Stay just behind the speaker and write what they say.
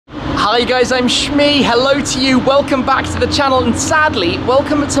Hi guys, I'm Shmee. Hello to you. Welcome back to the channel, and sadly,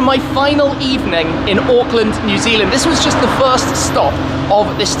 welcome to my final evening in Auckland, New Zealand. This was just the first stop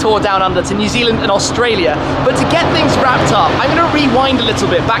of this tour down under to New Zealand and Australia. But to get things wrapped up, I'm going to rewind a little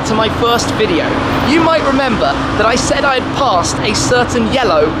bit back to my first video. You might remember that I said I had passed a certain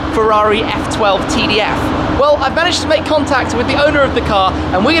yellow Ferrari F12tdf. Well, I've managed to make contact with the owner of the car,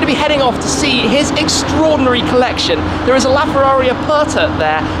 and we're going to be heading off to see his extraordinary collection. There is a LaFerrari Aperta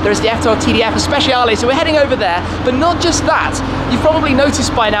there, there is the F12tdf Speciale, so we're heading over there. But not just that, you've probably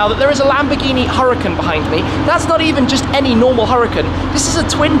noticed by now that there is a Lamborghini Huracan behind me. That's not even just any normal Huracan. This is a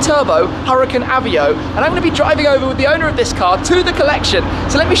twin-turbo Huracan Avio, and I'm going to be driving over with the owner of this car to the collection.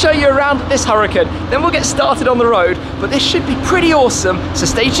 So let me show you around this Huracan, then we'll get started on the road. But this should be pretty awesome, so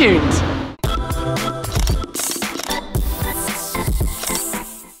stay tuned.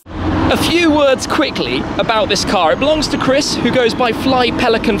 A few words quickly about this car. It belongs to Chris, who goes by Fly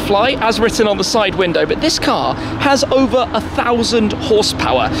Pelican Fly, as written on the side window, but this car has over 1,000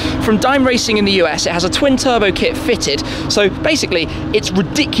 horsepower. From Dime Racing in the US, it has a twin turbo kit fitted, so basically it's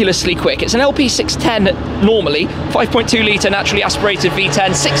ridiculously quick. It's an LP610 normally, 5.2 litre naturally aspirated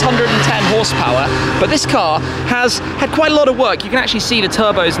V10, 610 horsepower, but this car has had quite a lot of work. You can actually see the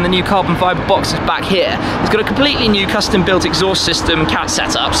turbos and the new carbon fibre boxes back here. It's got a completely new custom built exhaust system, cat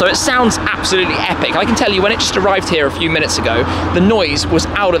setup, so it sounds absolutely epic. I can tell you, when it just arrived here a few minutes ago, the noise was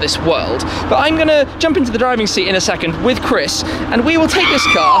out of this world. But I'm gonna jump into the driving seat in a second with Chris, and we will take this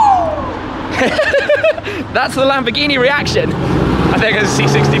car. That's the Lamborghini reaction. I think it's a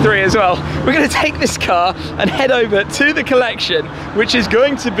C63 as well. We're going to take this car and head over to the collection, which is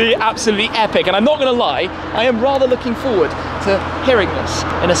going to be absolutely epic. And I'm not going to lie, I am rather looking forward to hearing this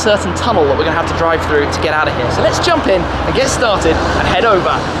in a certain tunnel that we're going to have to drive through to get out of here. So let's jump in and get started and head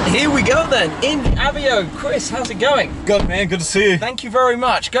over. Here we go then, in the Avio. Chris, how's it going? Good, man, good to see you. Thank you very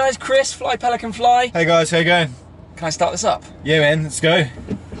much. Guys, Chris, Fly Pelican Fly. Hey guys, how you going? Can I start this up? Yeah man, let's go.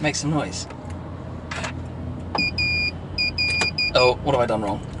 Make some noise. Oh, what have I done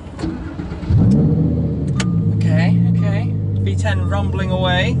wrong? Okay. V10 rumbling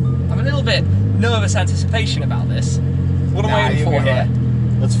away. I'm a little bit nervous anticipation about this. What am I in for here?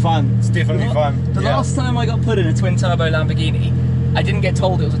 It's fun, it's definitely fun. The last time I got put in a twin-turbo Lamborghini, I didn't get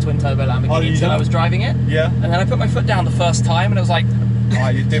told it was a twin-turbo Lamborghini until I was driving it. Yeah. And then I put my foot down the first time and it was like, oh,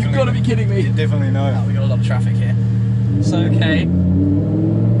 you've got to be kidding me. You definitely know. Oh, we got a lot of traffic here. So, okay.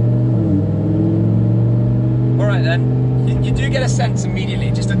 Alright then. You do get a sense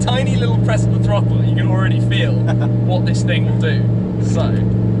immediately, just a tiny little press of the throttle, and you can already feel what this thing will do. So,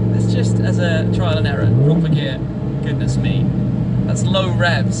 let's just, as a trial and error, drop a gear. Goodness me. That's low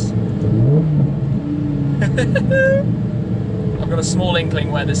revs. I've got a small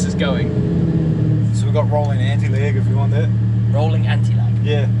inkling where this is going. So we've got rolling anti-lag if you want that. Rolling anti-lag?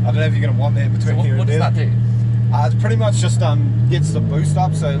 Yeah, I don't know if you're going to want that between here and there. What does that do? It's pretty much just gets the boost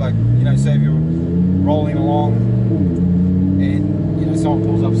up, so like, you know, say if you're rolling along and you know someone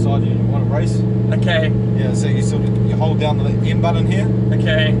pulls up beside you and you want to race. Okay. Yeah, so you hold down the M button here.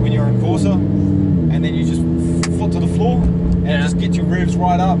 Okay. When you're in Corsa, and then you just foot to the floor, and it just gets your revs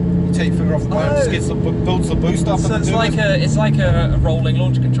right up. You take your finger off the button, it just builds the boost up. So it's like a rolling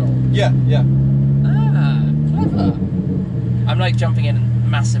launch control. Yeah. Ah, clever. I'm like jumping in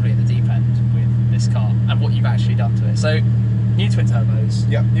massively at the deep end with this car and what you've actually done to it. So, new twin turbos,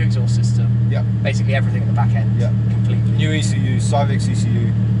 new exhaust system, basically everything at the back end, completely. New ECU, Cyvex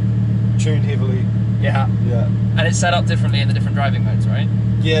ECU, tuned heavily. Yeah. And it's set up differently in the different driving modes, right?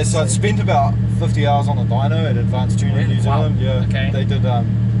 Yeah, so I spent about 50 hours on the dyno at Advanced Tuning New Zealand. Wow. Yeah, okay. They did a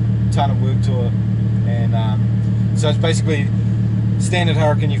ton of work to it, and so it's basically standard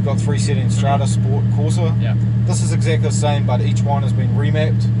Huracan. You've got 3 settings: Strata, Sport, Corsa. Yeah. This is exactly the same, but each one has been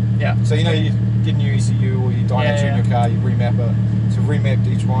remapped. Yeah. So you know you get a new ECU or you dyno tune your car, you remap it. So remapped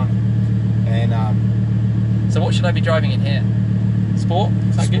each one, and so what should I be driving in here? Sport?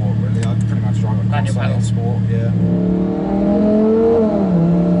 Is that Sport, good? Really. I'd pretty much drive a manual pedal. Sport. Yeah.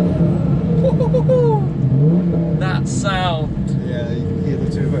 That sound. Yeah, you can hear the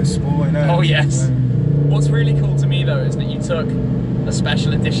turbo spool. I know. Oh yes. What's really cool to me though is that you took a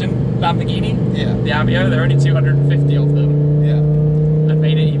special edition Lamborghini. Yeah. The Avio. There are only 250 of them. Yeah. And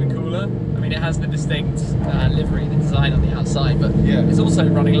made it even cooler. I mean, it has the distinct livery, the design on the outside, but it's also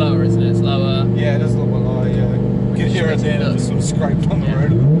running lower, isn't it? It's lower. Yeah, it is a little bit lower. Yeah. You can hear it there. It just sort of scraped on the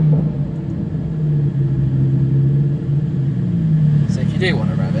road. So if you do want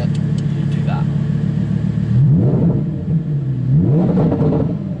to rev it, you do that.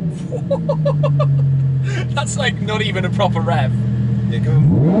 That's like not even a proper rev. Yeah, go.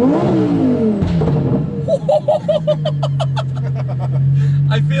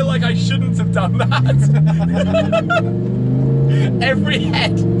 I feel feel like I shouldn't have done that. Every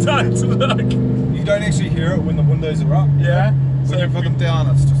head turned to look. You don't actually hear it when the windows are up. Yeah. When So you put them down,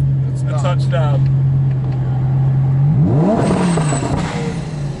 it's a touchdown.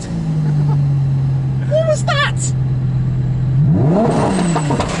 What was that?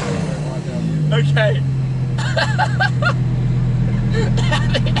 Okay.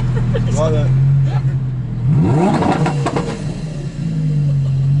 Like that.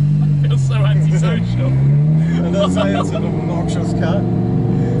 I feel so antisocial. And that's say it's an obnoxious car.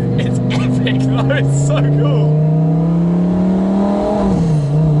 It's epic though, it's so cool.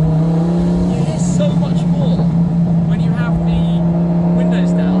 You hear so much more when you have the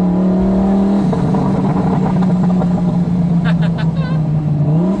windows down.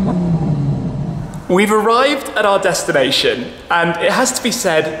 We've arrived at our destination, and it has to be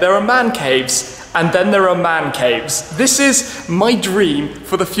said, there are man caves, and then there are man caves. This is my dream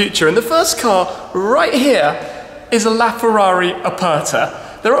for the future, and the first car right here is a LaFerrari Aperta.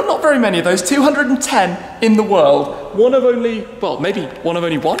 There are not very many of those, 210 in the world. One of only, well, maybe one of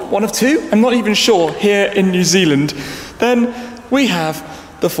only one of two? I'm not even sure, here in New Zealand. Then we have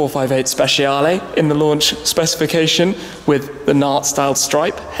the 458 Speciale in the launch specification with the Nart-styled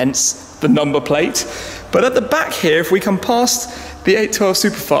stripe, hence the number plate. But at the back here, if we come past the 812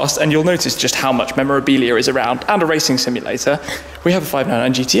 Superfast, and you'll notice just how much memorabilia is around, and a racing simulator, we have a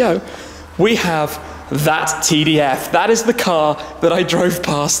 599 GTO. We have that TDF. That is the car that I drove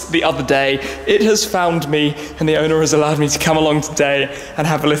past the other day. It has found me, and the owner has allowed me to come along today and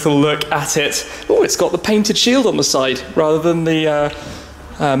have a little look at it. Oh, it's got the painted shield on the side, rather than the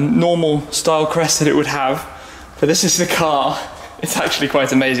normal style crest that it would have. But this is the car. It's actually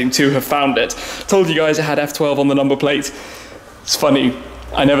quite amazing to have found it. Told you guys it had F12 on the number plate. It's funny,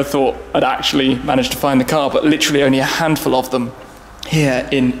 I never thought I'd actually manage to find the car, but literally only a handful of them here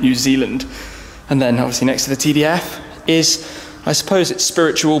in New Zealand. And then obviously next to the TDF is, I suppose, its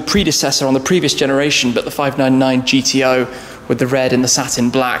spiritual predecessor on the previous generation, but the 599 GTO with the red and the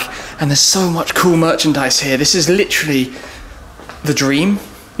satin black. And there's so much cool merchandise here. This is literally the dream.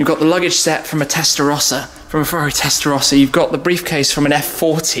 You've got the luggage set from a Testarossa, from a Ferrari Testarossa. You've got the briefcase from an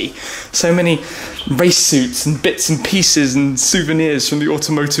F40. So many race suits and bits and pieces and souvenirs from the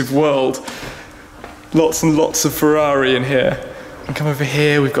automotive world. Lots and lots of Ferrari in here. And come over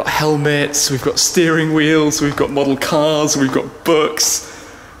here, we've got helmets, we've got steering wheels, we've got model cars, we've got books.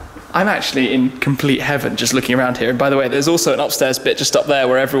 I'm actually in complete heaven just looking around here. And by the way, there's also an upstairs bit just up there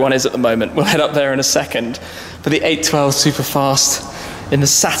where everyone is at the moment. We'll head up there in a second. But the 812 Superfast in the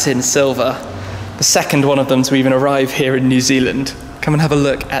satin silver, the second one of them to even arrive here in New Zealand. Come and have a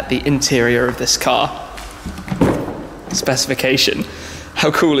look at the interior of this car. Specification.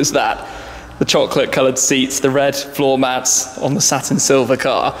 How cool is that? The chocolate coloured seats, the red floor mats on the satin silver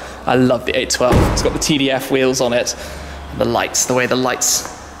car. I love the 812. It's got the TDF wheels on it. The lights, the way the lights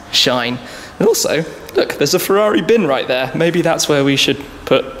shine. And also, look, there's a Ferrari bin right there. Maybe that's where we should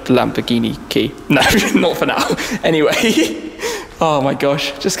put the Lamborghini key. No, not for now. Anyway, oh my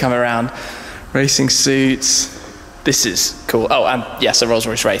gosh, just come around. Racing suits. This is cool. Oh, and yes, a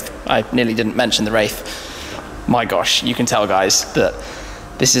Rolls-Royce Wraith. I nearly didn't mention the Wraith. My gosh, you can tell, guys, that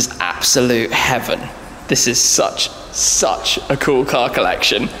this is absolute heaven. This is such a cool car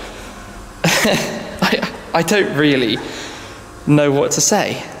collection. I don't really know what to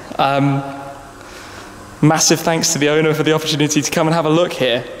say. Massive thanks to the owner for the opportunity to come and have a look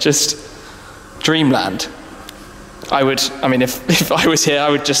here. Just dreamland. I mean, if I was here, I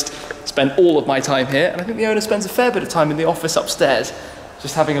would just spend all of my time here, and I think the owner spends a fair bit of time in the office upstairs,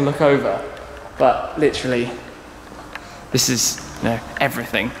 just having a look over. But literally, this is, you know,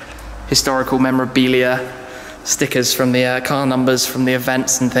 everything. Historical memorabilia, stickers from the car numbers from the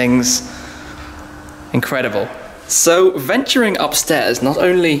events and things. Incredible. So venturing upstairs, not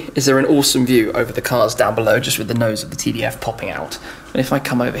only is there an awesome view over the cars down below, just with the nose of the TDF popping out, but if I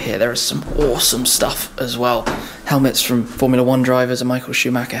come over here, there is some awesome stuff as well. Helmets from Formula 1 drivers, a Michael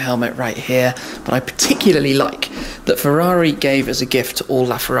Schumacher helmet right here. But I particularly like that Ferrari gave as a gift to all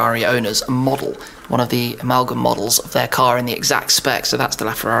LaFerrari owners a model, one of the amalgam models of their car in the exact spec. So that's the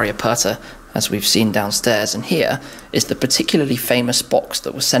LaFerrari Aperta, as we've seen downstairs. And here is the particularly famous box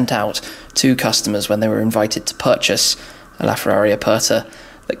that was sent out to customers when they were invited to purchase a LaFerrari Aperta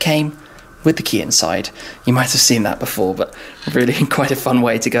that came with the key inside. You might have seen that before, but really quite a fun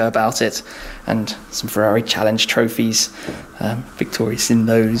way to go about it. And some Ferrari Challenge trophies, victorious in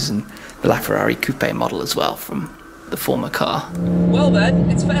those, and the LaFerrari Coupe model as well from the former car. Well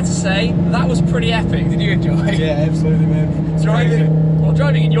then, it's fair to say that was pretty epic. Did you enjoy? Yeah, absolutely, man. Driving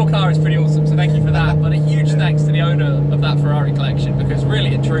driving in your car is pretty awesome, so thank you for that. But a huge thanks to the owner of that Ferrari collection, because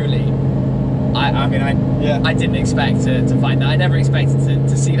really and truly, I didn't expect to find that. I never expected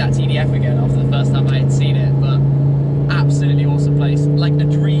to see that TDF again after the first time I had seen it, but absolutely awesome place. Like a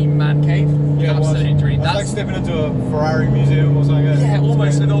dream man cave. Yeah, absolute dream. That's like stepping into a Ferrari museum or something. Yeah,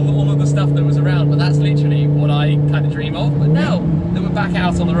 almost with all of the stuff that was around, but that's literally what I kind of dream of. But now that we're back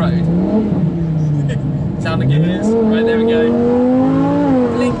out on the road, sound the gears, right, there we go.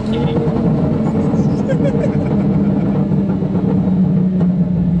 Blinking.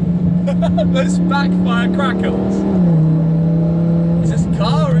 Those backfire crackles. Is this a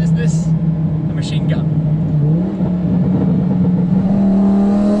car or is this a machine gun?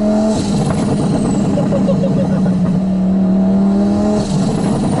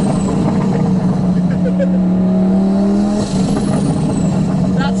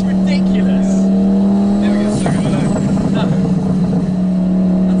 That's ridiculous. Never get stuck in it. No.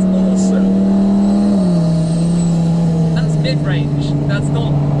 That's awesome. That's mid-range. That's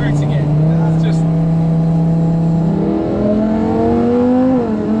not booting it. That's just...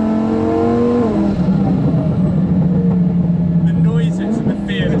 the noises and the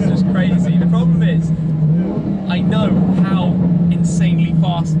fear is just crazy. The problem is, I know how insanely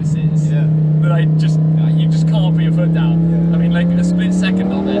fast this is, but you just can't put your foot down. I mean, like a split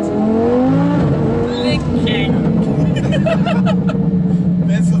second of it. Blinking!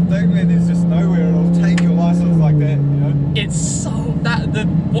 That's the thing, man, there's just nowhere it'll take your license like that, you know? It's so,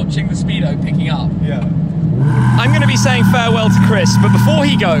 watching the speedo picking up. Yeah. I'm going to be saying farewell to Chris, but before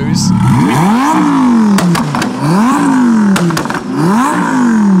he goes...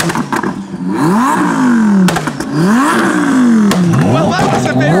 well, that was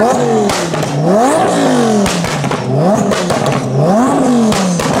a bit...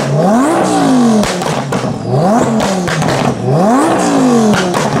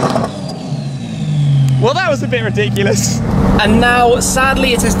 well, that was a bit ridiculous. And now,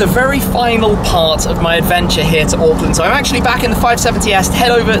 sadly, it is the very final part of my adventure here to Auckland. So I'm actually back in the 570S to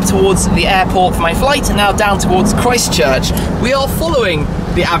head over towards the airport for my flight, and now down towards Christchurch. We are following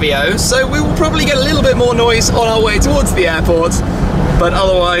the Avio, so we will probably get a little bit more noise on our way towards the airport. But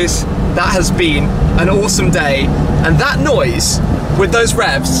otherwise, that has been an awesome day. And that noise, with those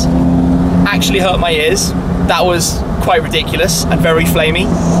revs, actually hurt my ears. That was quite ridiculous and very flamey.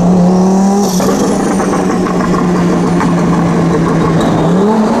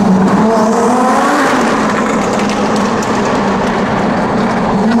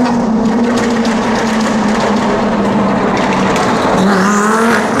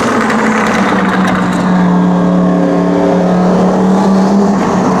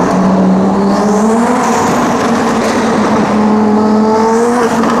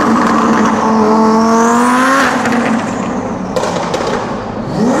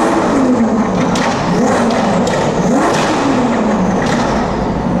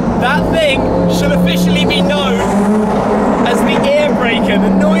 Should officially be known as the air breaker. The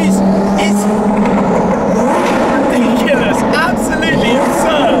noise is ridiculous, absolutely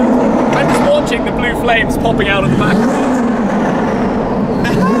absurd. I'm just watching the blue flames popping out of the back of it.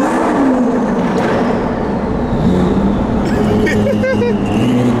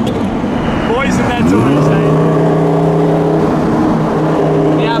 Boys and their toys, eh?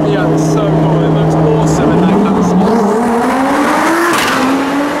 The Avio is so cool, it looks awesome in that kind of spot.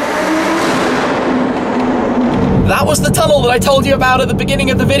 That was the tunnel that I told you about at the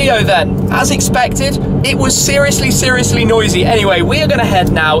beginning of the video then. As expected, it was seriously noisy. Anyway, we are going to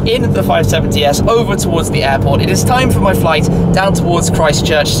head now in the 570S over towards the airport. It is time for my flight down towards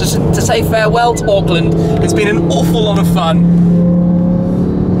Christchurch to say farewell to Auckland. It's been an awful lot of fun.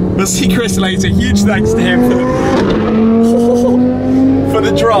 We'll see Chris later. Huge thanks to him for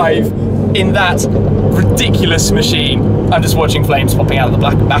the drive in that ridiculous machine. I'm just watching flames popping out of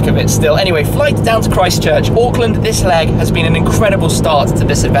the back of it still. Anyway, flight down to Christchurch. Auckland, this leg has been an incredible start to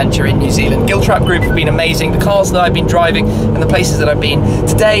this adventure in New Zealand. Giltrap Group have been amazing. The cars that I've been driving and the places that I've been.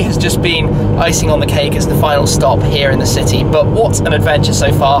 Today has just been icing on the cake as the final stop here in the city. But what an adventure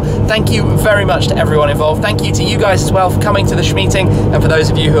so far. Thank you very much to everyone involved. Thank you to you guys as well for coming to the meeting, and for those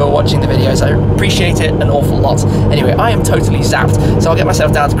of you who are watching the videos, I appreciate it an awful lot. Anyway, I am totally zapped, so I'll get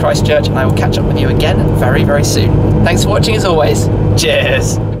myself down to Christchurch and I will catch up with you again very soon. Thanks for watching as always.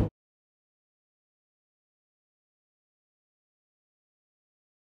 Cheers.